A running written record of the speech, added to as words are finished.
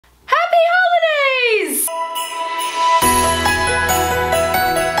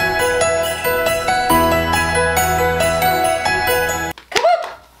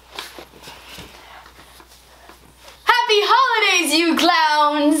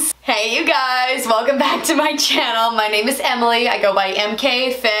friends! Hey you guys, welcome back to my channel. My name is Emily, I go by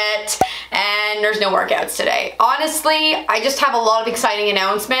emkfit, and there's no workouts today. Honestly, I just have a lot of exciting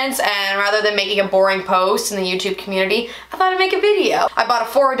announcements, and rather than making a boring post in the YouTube community, I thought I'd make a video. I bought a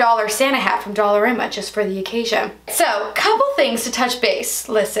 $4 Santa hat from Dollarama just for the occasion. So, couple things to touch base.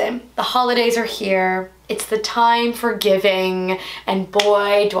 Listen, the holidays are here. It's the time for giving, and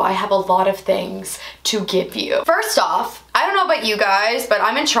boy, do I have a lot of things to give you. First off, I don't know about you guys, but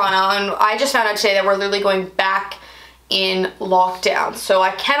I'm in Toronto, and I just found out today that we're literally going back in lockdown. So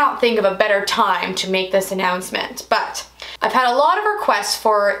I cannot think of a better time to make this announcement. But I've had a lot of requests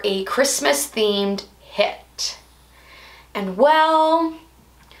for a Christmas-themed hit. And well,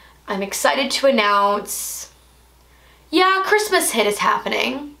 I'm excited to announce, yeah, Christmas hit is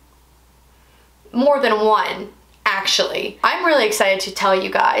happening. More than one, actually. I'm really excited to tell you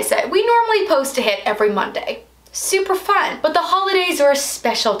guys that we normally post a hit every Monday. Super fun. But the holidays are a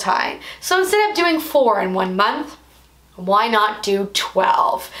special time. So instead of doing 4 in 1 month, why not do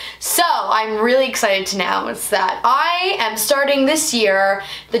 12? So I'm really excited to announce that I am starting this year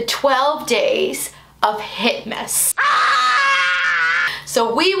the 12 days of HITMAS.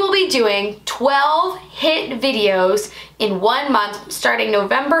 So we will be doing 12 hit videos in 1 month, starting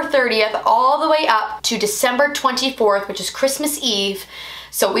November 30th all the way up to December 24th, which is Christmas Eve.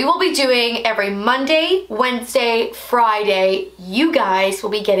 So we will be doing every Monday, Wednesday, Friday. You guys will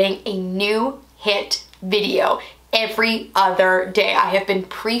be getting a new hit video every other day. I have been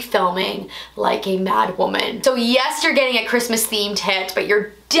pre-filming like a mad woman. So yes, you're getting a Christmas themed hit, but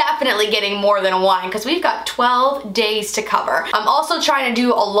you're definitely getting more than one because we've got 12 days to cover. I'm also trying to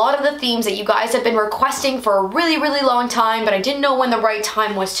do a lot of the themes that you guys have been requesting for a really, really long time, but I didn't know when the right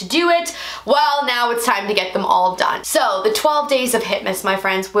time was to do it. Well, now it's time to get them all done. So the 12 days of HITMAS, my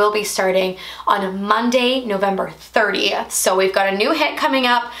friends, will be starting on Monday, November 30th. So we've got a new hit coming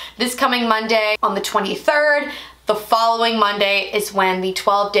up this coming Monday on the 23rd. The following Monday is when the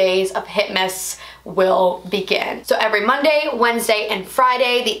 12 days of HITMAS will begin. So every Monday, Wednesday, and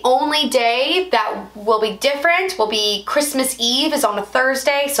Friday. The only day that will be different will be Christmas Eve is on a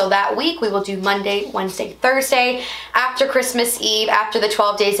Thursday. So that week we will do Monday, Wednesday, Thursday. After Christmas Eve, after the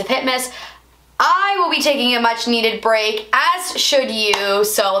 12 days of HITMAS, I will be taking a much needed break, as should you.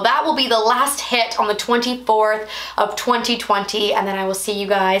 So that will be the last hit on the 24th of 2020. And then I will see you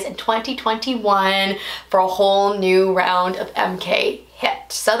guys in 2021 for a whole new round of MK hit.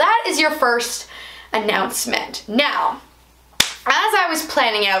 So that is your first announcement. Now, as I was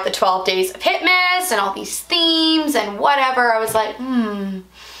planning out the 12 days of HITMAS and all these themes and whatever, I was like,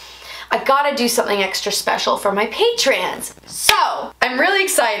 I gotta do something extra special for my patrons. So I'm really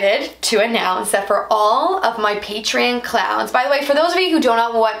excited to announce that for all of my Patreon clowns, by the way, for those of you who don't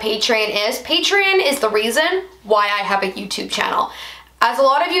know what Patreon is the reason why I have a YouTube channel. As a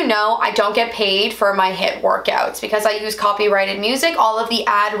lot of you know, I don't get paid for my hit workouts because I use copyrighted music. All of the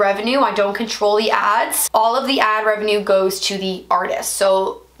ad revenue, I don't control the ads. All of the ad revenue goes to the artist.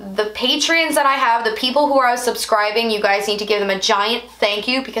 So the patrons that I have, the people who are subscribing, you guys need to give them a giant thank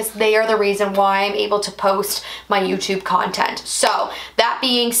you because they are the reason why I'm able to post my YouTube content. So that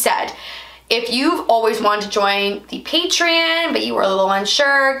being said, if you've always wanted to join the Patreon, but you were a little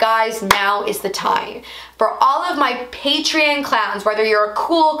unsure, guys, now is the time. For all of my Patreon clowns, whether you're a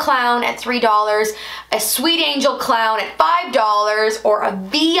cool clown at $3, a sweet angel clown at $5, or a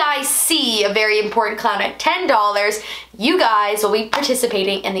VIC, a very important clown, at $10, you guys will be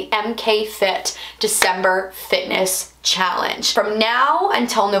participating in the emkfit December Fitness Challenge. From now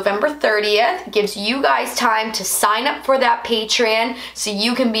until November 30th gives you guys time to sign up for that Patreon so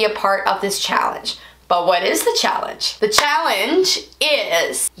you can be a part of this challenge. But what is the challenge? The challenge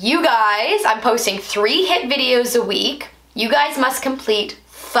is, you guys, I'm posting 3 hit videos a week. You guys must complete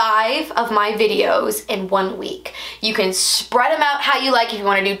 5 of my videos in 1 week. You can spread them out how you like. If you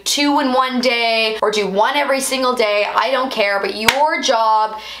want to do 2 in 1 day or do 1 every single day, I don't care, but your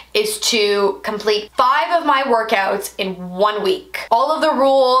job is to complete 5 of my workouts in 1 week. All of the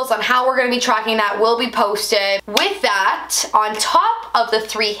rules on how we're going to be tracking that will be posted. With that, on top of the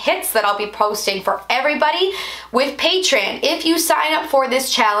 3 hits that I'll be posting for everybody with Patreon, if you sign up for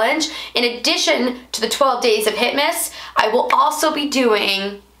this challenge, in addition to the 12 days of HITMAS, I will also be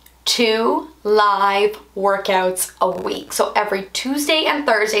doing 2 live workouts a week. So every Tuesday and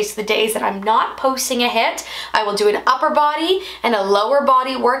Thursday, so the days that I'm not posting a HIT, I will do an upper body and a lower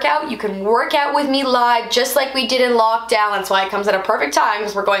body workout. You can work out with me live just like we did in lockdown. That's why it comes at a perfect time,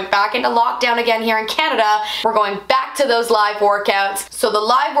 because we're going back into lockdown again here in Canada. We're going back to those live workouts. So the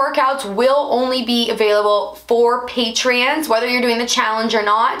live workouts will only be available for Patreons, whether you're doing the challenge or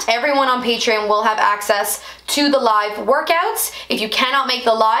not. Everyone on Patreon will have access to the live workouts. If you cannot make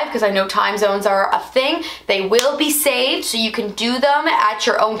the live, because I know time zones are a thing, they will be saved so you can do them at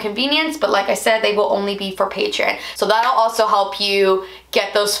your own convenience, but like I said, they will only be for Patreon. So that'll also help you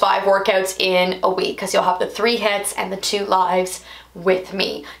get those 5 workouts in a week, because you'll have the 3 hits and the 2 lives with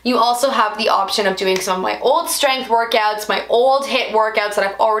me. You also have the option of doing some of my old strength workouts, my old HIT workouts that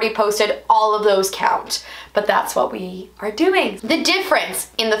I've already posted. All of those count, but that's what we are doing. The difference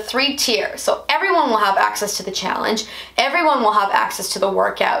in the 3 tiers, so everyone will have access to the challenge, everyone will have access to the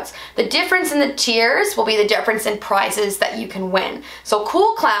workouts. The difference in the tiers will be the difference in prizes that you can win. So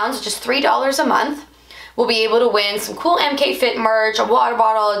Cool Clowns, which is $3 a month, will be able to win some cool emkfit merch, a water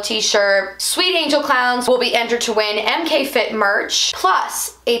bottle, a t-shirt. Sweet Angel Clowns will be entered to win emkfit merch,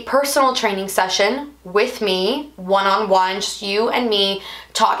 plus a personal training session with me, one-on-one, just you and me,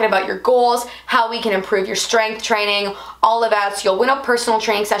 talking about your goals, how we can improve your strength training, all of that. So you'll win a personal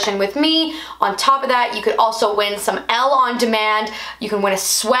training session with me. On top of that, you could also win some L on demand. You can win a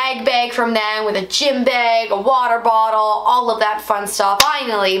swag bag from them with a gym bag, a water bottle, all of that fun stuff.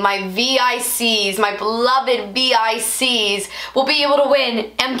 Finally, my VICs, my beloved VICs, will be able to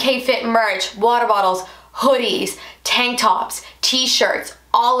win emkfit merch, water bottles, hoodies, tank tops, t-shirts,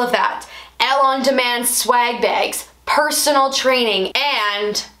 all of that. L on demand swag bags, personal training,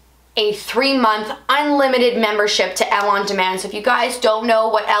 and a 3-month unlimited membership to L on Demand. So if you guys don't know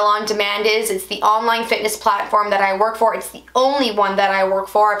what L on Demand is, it's the online fitness platform that I work for. It's the only one that I work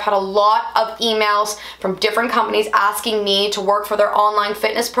for. I've had a lot of emails from different companies asking me to work for their online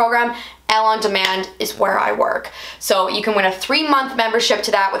fitness program. L on Demand is where I work. So you can win a 3-month membership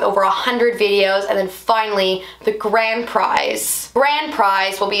to that with over 100 videos. And then finally, the grand prize. Grand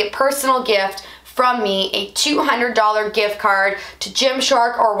prize will be a personal gift from me, a $200 gift card to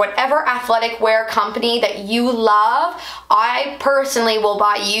Gymshark or whatever athletic wear company that you love. I personally will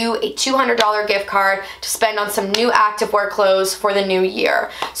buy you a $200 gift card to spend on some new activewear clothes for the new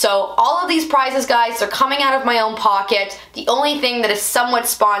year. So all of these prizes, guys, are coming out of my own pocket. The only thing that is somewhat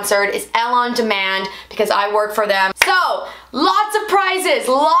sponsored is L on Demand, because I work for them. So lots of prizes,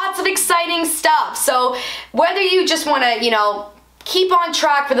 lots of exciting stuff. So whether you just want to, keep on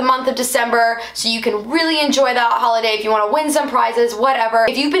track for the month of December so you can really enjoy that holiday, if you want to win some prizes, whatever.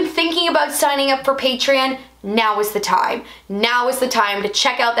 If you've been thinking about signing up for Patreon, now is the time. Now is the time to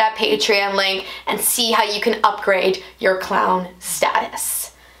check out that Patreon link and see how you can upgrade your clown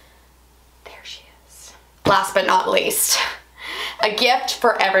status. There she is. Last but not least, a gift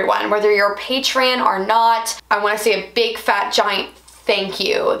for everyone, whether you're a Patreon or not. I want to say a big fat giant thank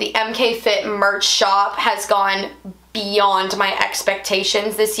you. The emkfit merch shop has gone beyond my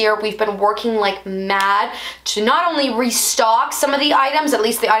expectations this year. We've been working like mad to not only restock some of the items, at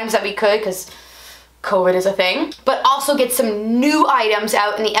least the items that we could, because COVID is a thing, but also get some new items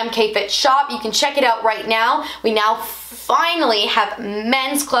out in the emkfit shop. You can check it out right now. We now finally have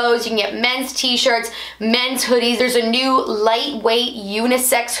men's clothes. You can get men's t-shirts, men's hoodies. There's a new lightweight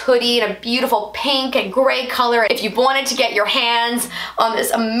unisex hoodie in a beautiful pink and gray color. If you've wanted to get your hands on this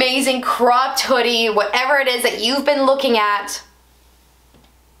amazing cropped hoodie, whatever it is that you've been looking at,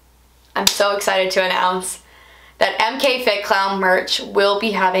 I'm so excited to announce that emkfit Clown merch will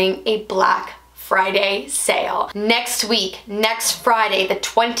be having a Black Friday sale. Next week, next Friday, the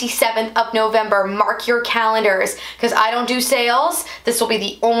 27th of November, mark your calendars, because I don't do sales. This will be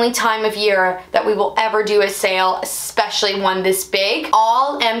the only time of year that we will ever do a sale, especially one this big.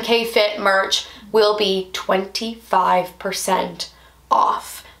 All emkfit merch will be 25%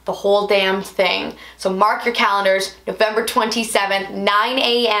 off. The whole damn thing. So mark your calendars, November 27th, 9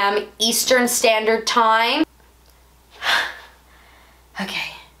 a.m. Eastern Standard Time.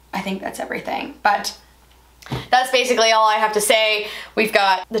 Okay. I think that's everything, but that's basically all I have to say. We've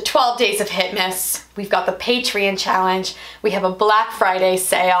got the 12 days of HITMAS, we've got the Patreon challenge, we have a Black Friday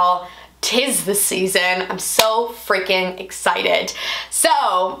sale. 'Tis the season. I'm so freaking excited.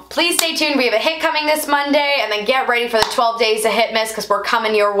 So please stay tuned. We have a HIT coming this Monday, and then get ready for the 12 days of HITMAS, because we're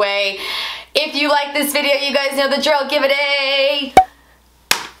coming your way. If you like this video, you guys know the drill. Give it a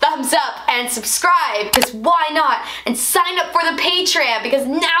thumbs up and subscribe, because why not? And sign up for the Patreon, because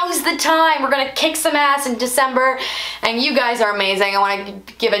now's the time. We're gonna kick some ass in December, and you guys are amazing. I want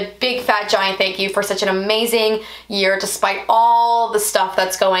to give a big fat giant thank you for such an amazing year, despite all the stuff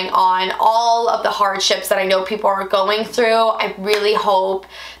that's going on, all of the hardships that I know people are going through. I really hope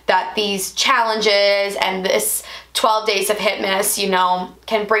that these challenges and this 12 days of HITMAS, you know,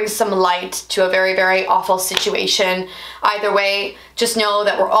 can bring some light to a very, very awful situation. Either way, just know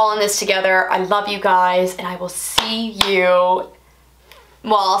that we're all in this together. I love you guys, and I will see you,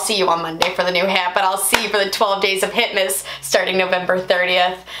 well, I'll see you on Monday for the new HIT, but I'll see you for the 12 days of HITMAS starting November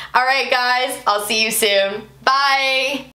 30th. All right, guys, I'll see you soon. Bye.